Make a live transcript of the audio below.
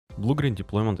Blue-green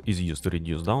deployment is used to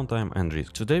reduce downtime and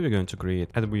risk. Today we're going to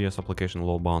create AWS application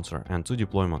load balancer and two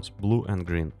deployments, blue and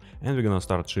green, and we're gonna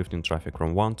start shifting traffic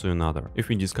from one to another. If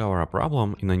we discover a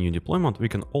problem in a new deployment, we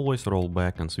can always roll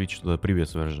back and switch to the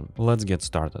previous version. Let's get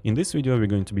started. In this video, we're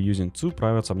going to be using two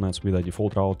private subnets with a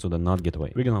default route to the NAT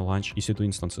gateway. We're gonna launch EC2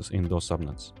 instances in those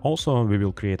subnets. Also, we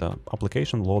will create an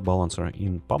application load balancer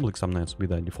in public subnets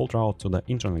with a default route to the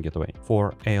internal gateway.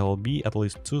 For ALB, at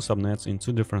least two subnets in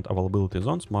two different availability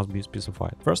zones must be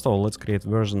specified. First of all, let's create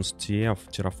versions.tf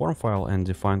Terraform file and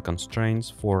define constraints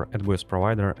for AWS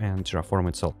provider and Terraform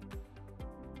itself.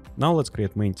 Now let's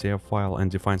create main.tf file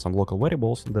and define some local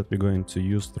variables that we're going to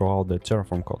use throughout the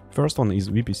Terraform code. First one is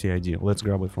VPC ID. Let's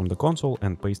grab it from the console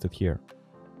and paste it here.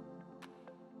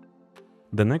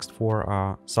 The next four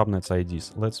are subnets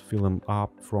IDs. Let's fill them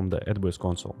up from the AWS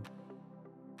console.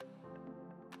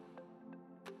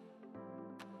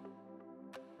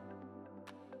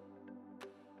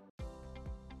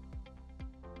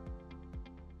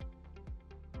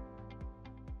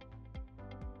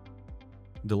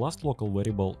 The last local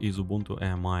variable is Ubuntu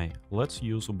AMI. Let's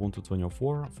use Ubuntu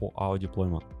 24 for our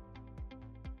deployment.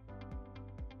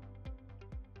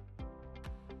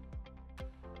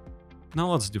 Now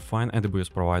let's define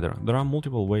AWS provider. There are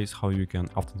multiple ways how you can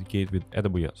authenticate with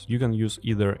AWS. You can use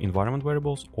either environment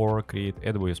variables or create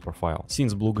AWS profile.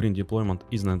 Since blue-green deployment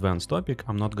is an advanced topic,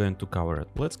 I'm not going to cover it.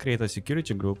 Let's create a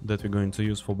security group that we're going to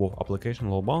use for both application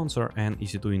load balancer and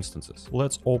EC2 instances.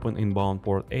 Let's open inbound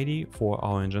port 80 for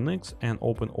our Nginx and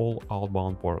open all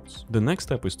outbound ports. The next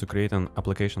step is to create an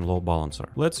application load balancer.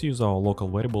 Let's use our local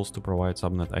variables to provide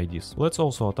subnet IDs. Let's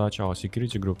also attach our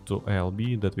security group to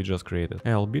ALB that we just created.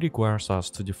 ALB requires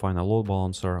us to define a load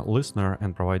balancer listener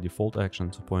and provide default action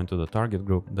to point to the target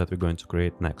group that we're going to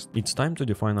create next. It's time to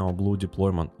define our blue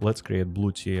deployment. Let's create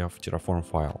blue.tf Terraform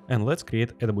file. And let's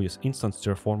create AWS instance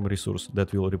Terraform resource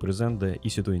that will represent the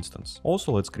EC2 instance.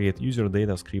 Also, let's create user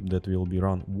data script that will be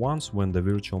run once when the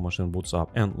virtual machine boots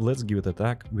up. And let's give it a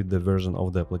tag with the version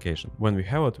of the application. When we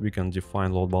have it, we can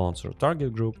define load balancer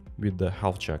target group with the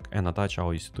health check and attach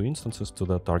our EC2 instances to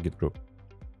the target group.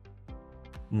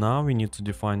 Now we need to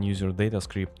define user data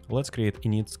script. Let's create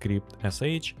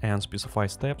init-script.sh and specify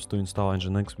steps to install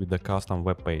Nginx with the custom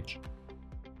web page.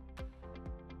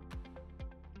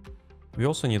 We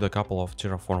also need a couple of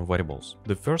Terraform variables.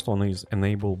 The first one is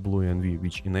enable blue-env,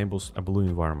 which enables a blue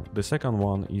environment. The second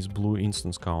one is blue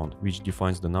instance count, which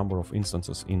defines the number of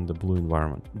instances in the blue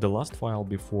environment. The last file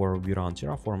before we run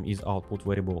Terraform is output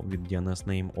variable with DNS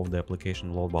name of the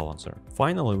application load balancer.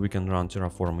 Finally, we can run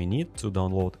Terraform init to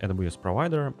download AWS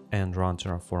provider and run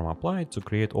Terraform apply to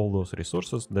create all those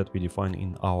resources that we define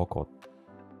in our code.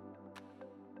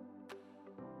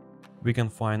 We can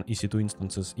find EC2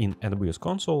 instances in AWS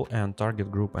console and target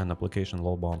group and application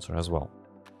load balancer as well.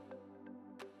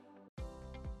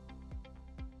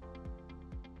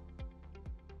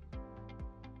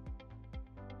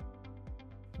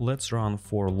 Let's run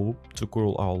for loop to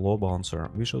curl our load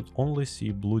balancer. We should only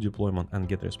see blue deployment and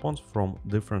get response from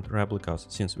different replicas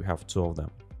since we have two of them.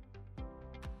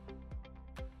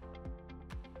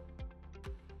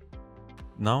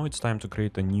 Now it's time to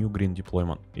create a new green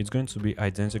deployment. It's going to be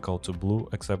identical to blue,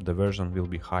 except the version will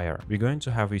be higher. We're going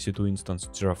to have EC2 instance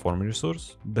Terraform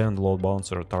resource, then load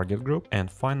balancer target group,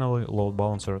 and finally load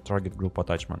balancer target group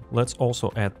attachment. Let's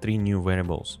also add three new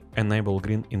variables: enable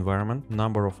green environment,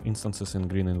 number of instances in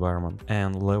green environment,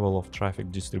 and level of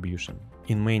traffic distribution.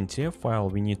 In main.tf file,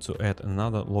 we need to add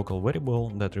another local variable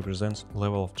that represents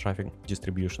level of traffic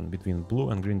distribution between blue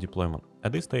and green deployment.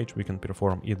 At this stage, we can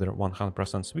perform either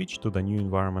 100% switch to the new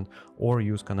environment or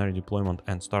use canary deployment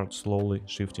and start slowly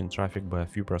shifting traffic by a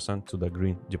few percent to the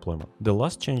green deployment. The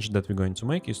last change that we're going to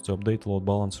make is to update load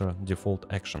balancer default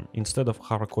action. Instead of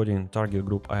hard-coding target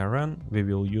group IRN, we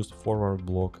will use forward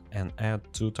block and add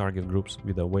two target groups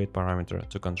with a weight parameter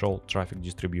to control traffic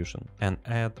distribution and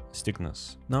add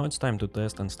stickiness. Now it's time to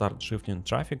test and start shifting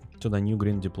traffic to the new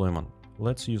green deployment.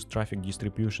 Let's use traffic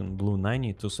distribution blue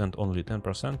 90 to send only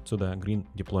 10% to the green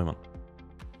deployment.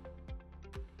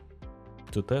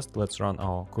 To test, let's run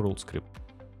our curl script.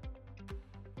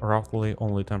 Roughly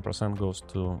only 10% goes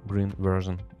to green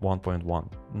version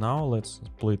 1.1. Now let's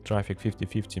split traffic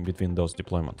 50-50 between those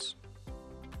deployments.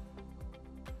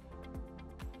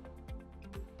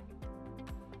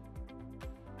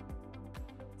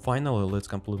 Finally, let's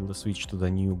completely switch to the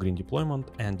new green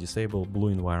deployment and disable blue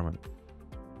environment.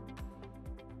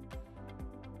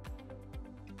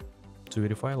 To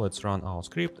verify, let's run our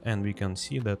script and we can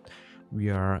see that we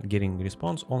are getting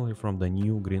response only from the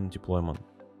new green deployment.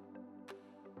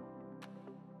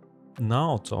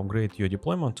 Now, to upgrade your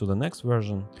deployment to the next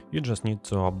version, you just need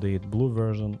to update Blue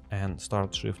version and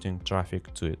start shifting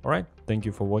traffic to it. Alright, thank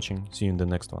you for watching, see you in the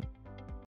next one.